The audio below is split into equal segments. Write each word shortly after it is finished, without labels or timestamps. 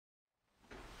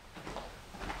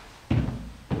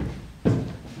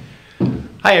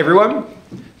Hi everyone!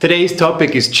 Today's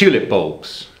topic is tulip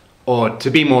bulbs, or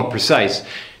to be more precise,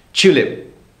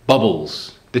 tulip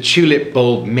bubbles, the tulip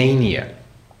bulb mania.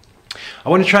 I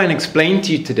want to try and explain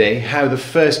to you today how the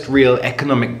first real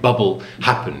economic bubble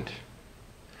happened.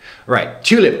 Right,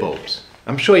 tulip bulbs.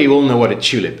 I'm sure you all know what a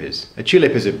tulip is. A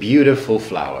tulip is a beautiful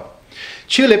flower.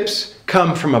 Tulips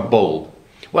come from a bulb.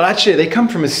 Well, actually they come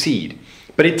from a seed,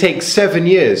 but it takes 7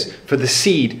 years for the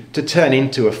seed to turn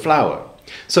into a flower.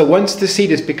 So once the seed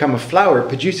has become a flower, it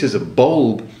produces a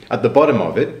bulb at the bottom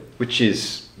of it, which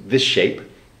is this shape.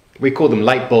 We call them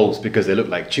light bulbs because they look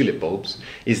like tulip bulbs,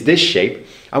 is this shape.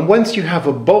 And once you have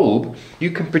a bulb,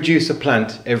 you can produce a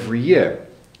plant every year.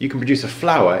 You can produce a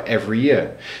flower every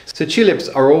year. So tulips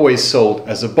are always sold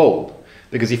as a bulb,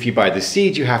 because if you buy the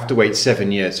seed, you have to wait 7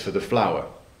 years for the flower.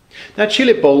 Now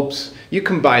tulip bulbs, you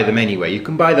can buy them anywhere. You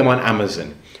can buy them on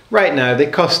Amazon. Right now they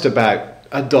cost about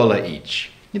 $1 each.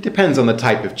 It depends on the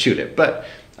type of tulip, but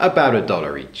about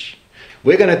 $1 each.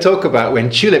 We're going to talk about when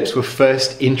tulips were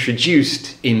first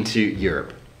introduced into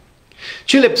Europe.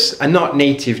 Tulips are not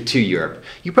native to Europe.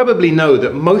 You probably know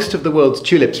that most of the world's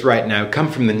tulips right now come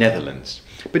from the Netherlands,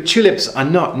 but tulips are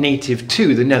not native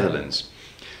to the Netherlands.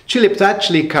 Tulips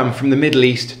actually come from the Middle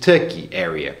East, Turkey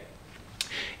area.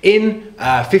 In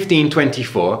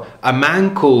 1524, a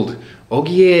man called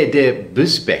Ogier de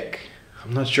Busbecq,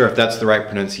 I'm not sure if that's the right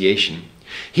pronunciation,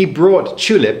 he brought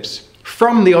tulips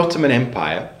from the Ottoman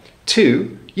Empire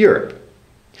to Europe.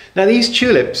 Now these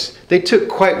tulips, they took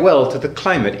quite well to the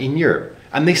climate in Europe,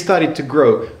 and they started to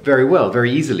grow very well,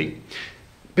 very easily.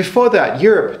 Before that,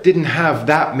 Europe didn't have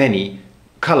that many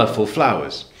colorful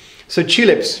flowers, so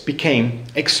tulips became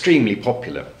extremely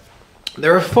popular.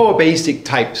 There are 4 basic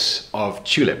types of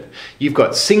tulip. You've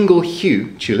got single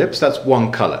hue tulips, that's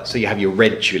one color. So you have your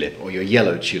red tulip or your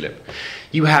yellow tulip.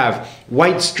 You have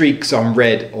white streaks on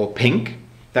red or pink.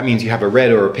 That means you have a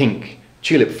red or a pink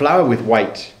tulip flower with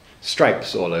white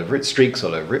stripes all over it, streaks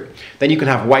all over it. Then you can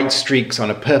have white streaks on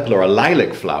a purple or a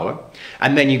lilac flower,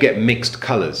 and then you get mixed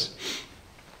colors.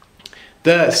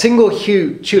 The single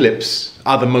hue tulips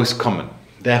are the most common,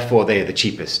 therefore they are the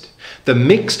cheapest. The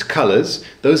mixed colors,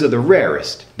 those are the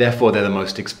rarest, therefore they're the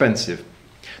most expensive.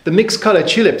 The mixed color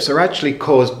tulips are actually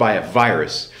caused by a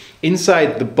virus.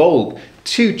 Inside the bulb,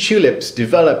 2 tulips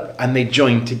develop and they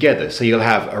join together. So you'll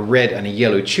have a red and a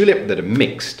yellow tulip that are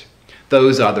mixed.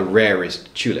 Those are the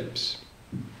rarest tulips.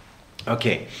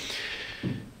 Okay,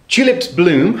 tulips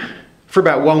bloom for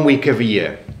about 1 week of a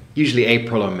year, usually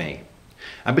April or May.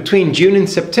 And between June and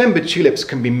September, tulips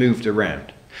can be moved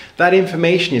around. That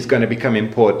information is going to become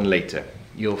important later.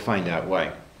 You'll find out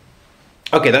why.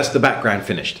 Okay, that's the background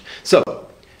finished. So,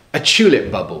 a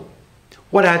tulip bubble.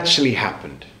 What actually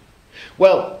happened?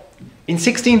 Well, in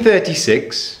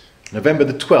 1636, November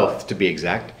the 12th to be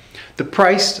exact, the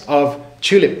price of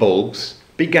tulip bulbs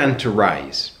began to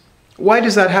rise. Why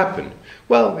does that happen?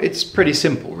 Well, it's pretty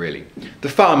simple really. The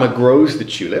farmer grows the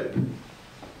tulip.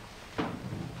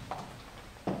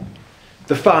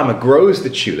 The farmer grows the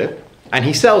tulip and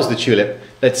he sells the tulip,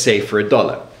 let's say for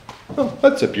 $1. Oh,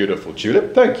 that's a beautiful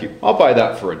tulip, thank you. I'll buy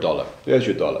that for $1. There's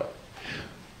your $1.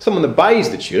 Someone that buys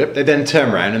the tulip, they then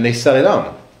turn around and they sell it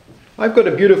on. I've got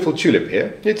a beautiful tulip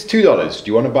here, it's $2.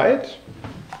 Do you want to buy it?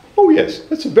 Oh yes,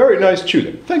 that's a very nice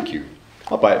tulip, thank you.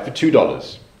 I'll buy it for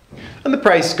 $2. And the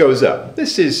price goes up.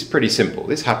 This is pretty simple.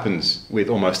 This happens with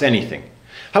almost anything.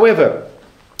 However,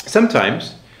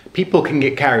 sometimes people can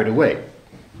get carried away.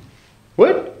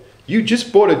 What? You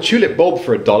just bought a tulip bulb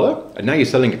for $1 and now you're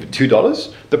selling it for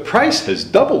 $2? The price has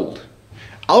doubled.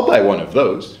 I'll buy one of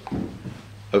those.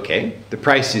 Okay, the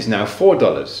price is now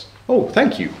 $4. Oh,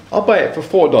 thank you. I'll buy it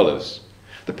for $4.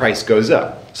 The price goes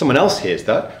up. Someone else hears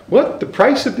that. What? The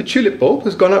price of the tulip bulb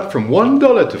has gone up from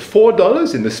 $1 to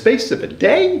 $4 in the space of a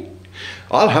day?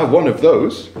 I'll have one of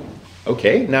those.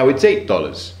 Okay, now it's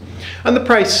 $8. And the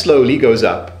price slowly goes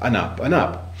up and up and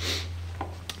up.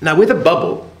 Now with a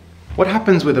bubble, what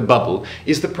happens with a bubble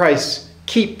is the price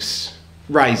keeps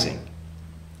rising.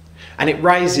 And it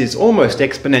rises almost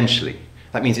exponentially.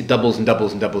 That means it doubles and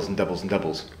doubles and doubles and doubles and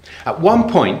doubles. At one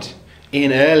point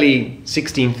in early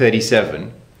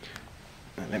 1637,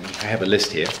 I have a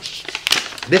list here.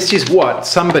 This is what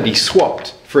somebody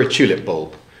swapped for a tulip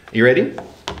bulb. Are you ready?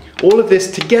 All of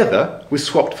this together was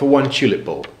swapped for one tulip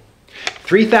bulb.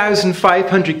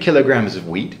 3,500 kilograms of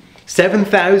wheat,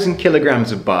 7,000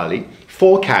 kilograms of barley,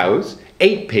 4 cows,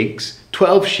 8 pigs,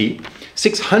 12 sheep,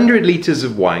 600 liters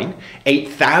of wine,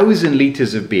 8,000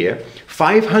 liters of beer,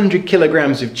 500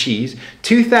 kilograms of cheese,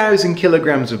 2,000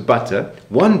 kilograms of butter,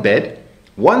 1 bed,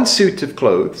 1 suit of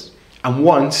clothes, and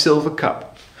 1 silver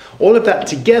cup. All of that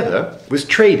together was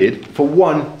traded for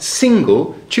one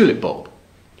single tulip bulb.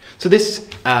 So this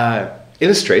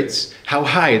illustrates how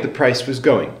high the price was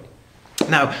going.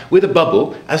 Now, with a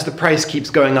bubble, as the price keeps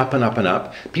going up and up and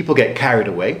up, people get carried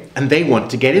away and they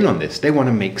want to get in on this. They want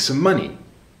to make some money.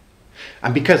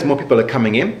 And because more people are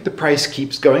coming in, the price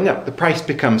keeps going up. The price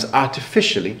becomes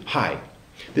artificially high.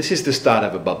 This is the start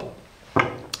of a bubble.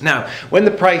 Now, when the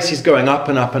price is going up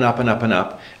and up and up and up and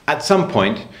up, at some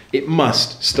point, it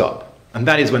must stop. And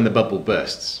that is when the bubble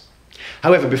bursts.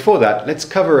 However, before that, let's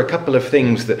cover a couple of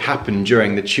things that happened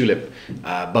during the tulip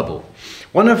bubble.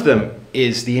 One of them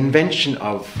is the introduction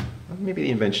of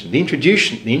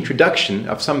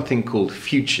something called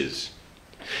futures.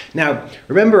 Now,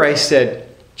 remember I said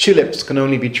tulips can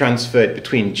only be transferred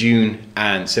between June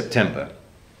and September.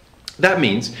 That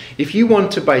means if you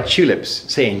want to buy tulips,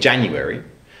 say in January,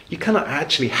 you cannot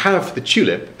actually have the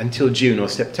tulip until June or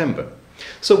September.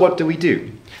 So what do?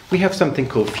 We have something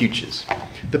called futures.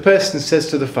 The person says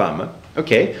to the farmer,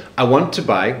 okay, I want to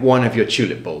buy one of your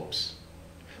tulip bulbs,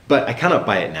 but I cannot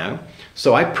buy it now.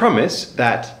 So I promise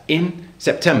that in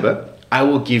September, I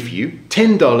will give you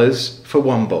 $10 for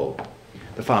one bulb.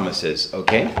 The farmer says,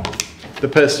 okay. The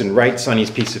person writes on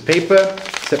his piece of paper,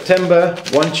 September,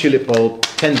 one tulip bulb,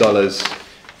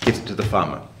 $10, gives it to the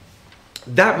farmer.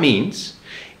 That means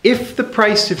if the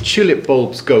price of tulip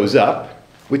bulbs goes up,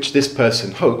 which this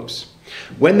person hopes,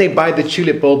 when they buy the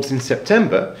tulip bulbs in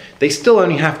September, they still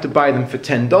only have to buy them for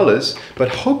 $10, but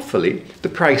hopefully the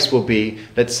price will be,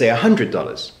 let's say,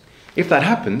 $100. If that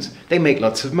happens, they make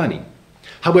lots of money.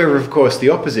 However, of course, the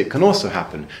opposite can also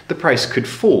happen. The price could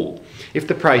fall. If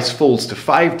the price falls to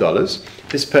 $5,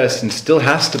 this person still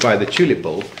has to buy the tulip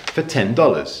bulb for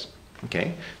 $10.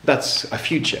 Okay, that's a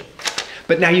future.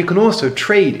 But now you can also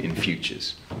trade in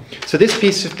futures. So this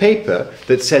piece of paper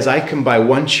that says I can buy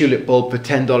one tulip bulb for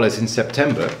 $10 in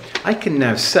September, I can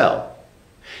now sell.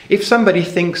 If somebody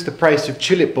thinks the price of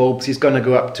tulip bulbs is going to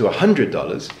go up to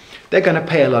 $100, they're going to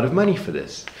pay a lot of money for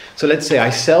this. So let's say I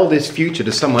sell this future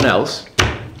to someone else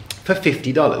for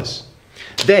 $50.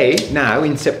 They now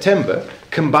in September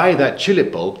can buy that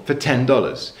tulip bulb for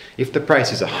 $10. If the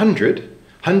price is 100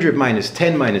 minus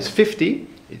 10 minus 50,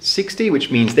 it's 60,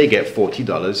 which means they get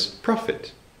 $40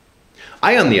 profit.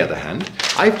 I, on the other hand,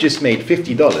 I've just made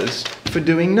 $50 for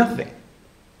doing nothing.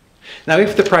 Now,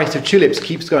 if the price of tulips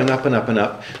keeps going up and up and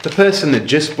up, the person that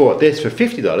just bought this for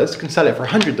 $50 can sell it for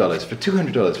 $100, for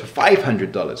 $200, for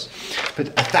 $500, for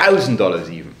 $1,000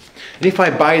 even. And if I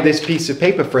buy this piece of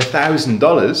paper for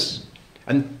 $1,000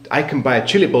 and I can buy a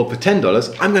tulip bulb for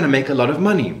 $10, I'm going to make a lot of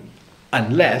money,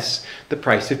 unless the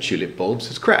price of tulip bulbs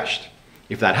has crashed.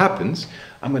 If that happens,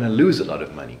 I'm going to lose a lot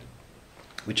of money,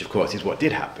 which of course is what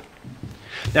did happen.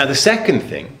 Now the second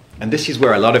thing, and this is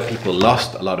where a lot of people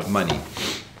lost a lot of money.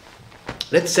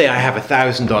 Let's say I have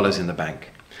 $1,000 in the bank.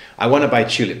 I want to buy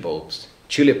tulip bulbs.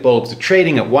 Tulip bulbs are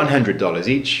trading at $100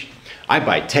 each. I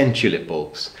buy 10 tulip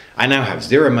bulbs. I now have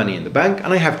zero money in the bank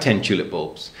and I have 10 tulip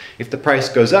bulbs. If the price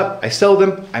goes up, I sell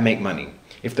them, I make money.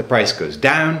 If the price goes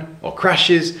down or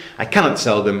crashes, I cannot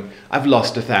sell them, I've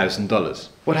lost $1,000.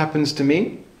 What happens to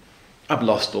me? I've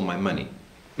lost all my money.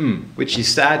 Which is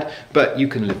sad, but you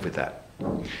can live with that.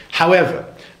 However,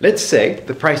 let's say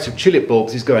the price of tulip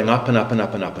bulbs is going up and up and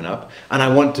up and up and up, and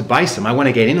I want to buy some, I want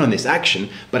to get in on this action,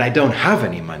 but I don't have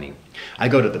any money. I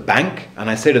go to the bank and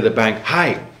I say to the bank,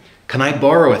 hi, can I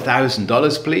borrow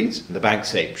 $1,000 please? And the bank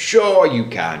say, sure you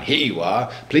can, here you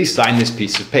are, please sign this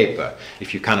piece of paper.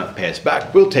 If you cannot pay us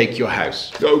back, we'll take your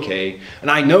house. Okay. And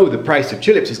I know the price of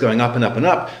tulips is going up and up and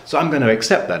up, so I'm going to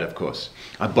accept that, of course.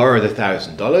 I borrow the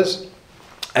 $1,000,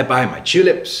 I buy my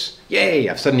tulips, yay,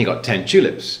 I've suddenly got 10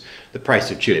 tulips. The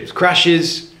price of tulips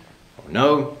crashes, oh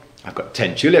no, I've got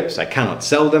 10 tulips, I cannot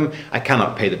sell them, I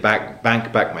cannot pay the bank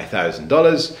back my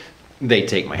 $1,000, they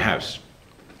take my house.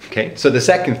 Okay, so the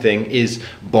second thing is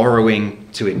borrowing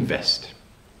to invest.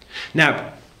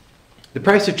 Now, the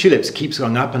price of tulips keeps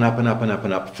going up and up and up and up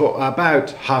and up for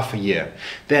about half a year.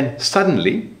 Then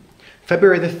suddenly,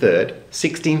 February the 3rd,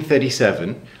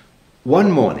 1637,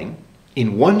 one morning,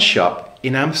 in one shop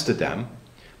in Amsterdam,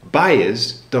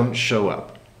 buyers don't show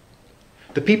up.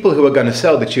 The people who are going to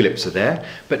sell the tulips are there,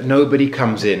 but nobody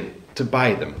comes in to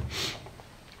buy them.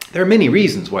 There are many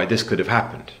reasons why this could have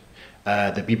happened.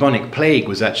 The bubonic plague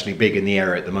was actually big in the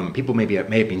area at the moment. People may have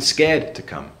been scared to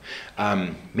come.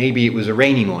 Maybe it was a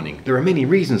rainy morning. There are many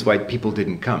reasons why people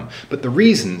didn't come, but the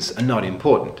reasons are not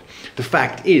important. The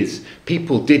fact is,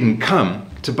 people didn't come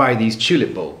to buy these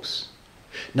tulip bulbs.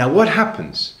 Now what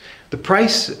happens? The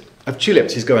price of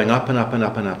tulips is going up and up and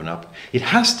up and up and up. It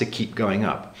has to keep going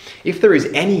up. If there is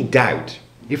any doubt,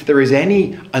 if there is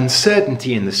any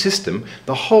uncertainty in the system,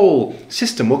 the whole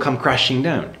system will come crashing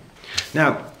down.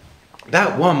 Now,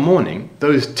 that one morning,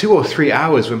 those 2 or 3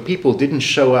 hours when people didn't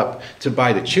show up to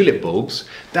buy the tulip bulbs,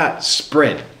 that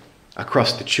spread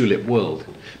across the tulip world.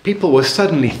 People were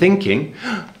suddenly thinking,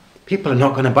 people are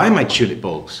not going to buy my tulip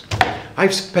bulbs.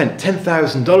 I've spent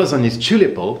 $10,000 on this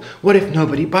tulip bulb. What if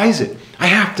nobody buys it? I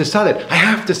have to sell it. I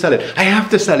have to sell it. I have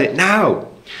to sell it now.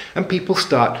 And people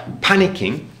start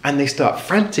panicking and they start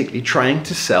frantically trying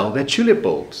to sell their tulip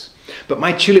bulbs. But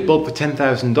my tulip bulb for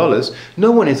 $10,000,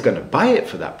 no one is going to buy it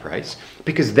for that price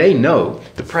because they know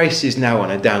the price is now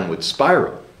on a downward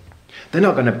spiral. They're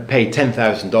not going to pay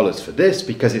 $10,000 for this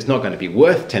because it's not going to be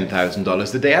worth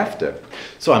 $10,000 the day after.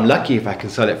 So I'm lucky if I can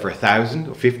sell it for $1,000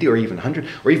 or $50 or even $100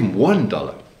 or even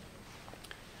 $1.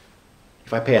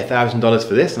 If I pay $1,000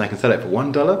 for this and I can sell it for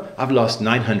 $1, I've lost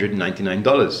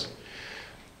 $999.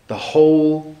 The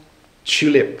whole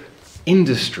tulip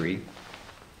industry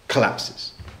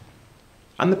collapses.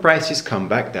 And the prices come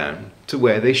back down to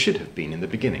where they should have been in the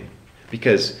beginning.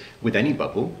 Because with any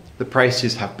bubble, the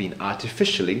prices have been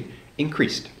artificially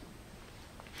increased.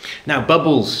 Now,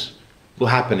 bubbles will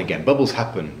happen again. Bubbles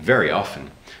happen very often.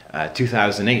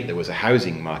 2008, there was a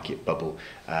housing market bubble.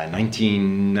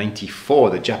 1994,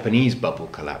 the Japanese bubble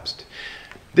collapsed.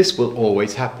 This will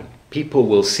always happen. People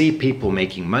will see people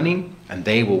making money and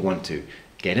they will want to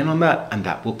get in on that, and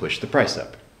that will push the price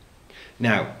up.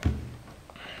 Now,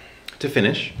 to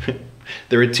finish,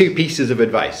 there are 2 pieces of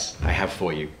advice I have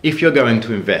for you if you're going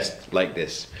to invest like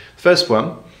this. First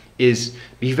one is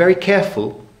be very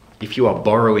careful if you are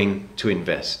borrowing to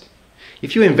invest.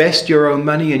 If you invest your own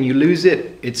money and you lose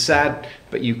it, it's sad,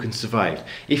 but you can survive.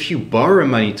 If you borrow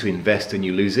money to invest and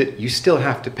you lose it, you still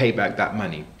have to pay back that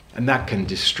money, and that can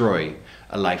destroy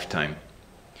a lifetime.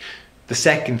 The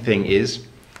second thing is,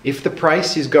 if the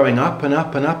price is going up and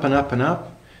up and up and up and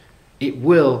up, it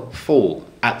will fall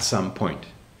at some point.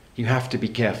 You have to be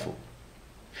careful.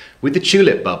 With the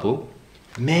tulip bubble,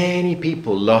 many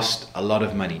people lost a lot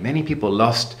of money. Many people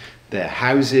lost their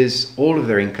houses, all of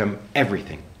their income,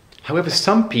 everything. However,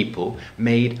 some people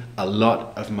made a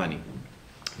lot of money.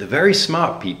 The very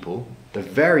smart people, the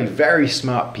very, very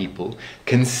smart people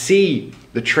can see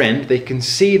the trend, they can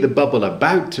see the bubble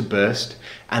about to burst,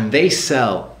 and they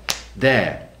sell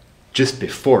there just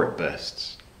before it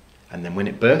bursts. And then when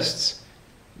it bursts,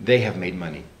 they have made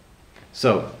money.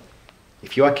 So,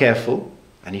 if you are careful,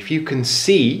 and if you can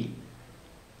see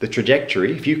the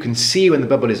trajectory, if you can see when the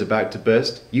bubble is about to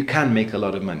burst, you can make a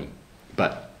lot of money.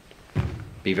 But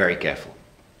be very careful.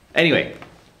 Anyway,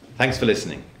 thanks for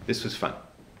listening. This was fun.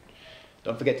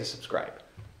 Don't forget to subscribe.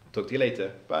 Talk to you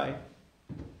later. Bye.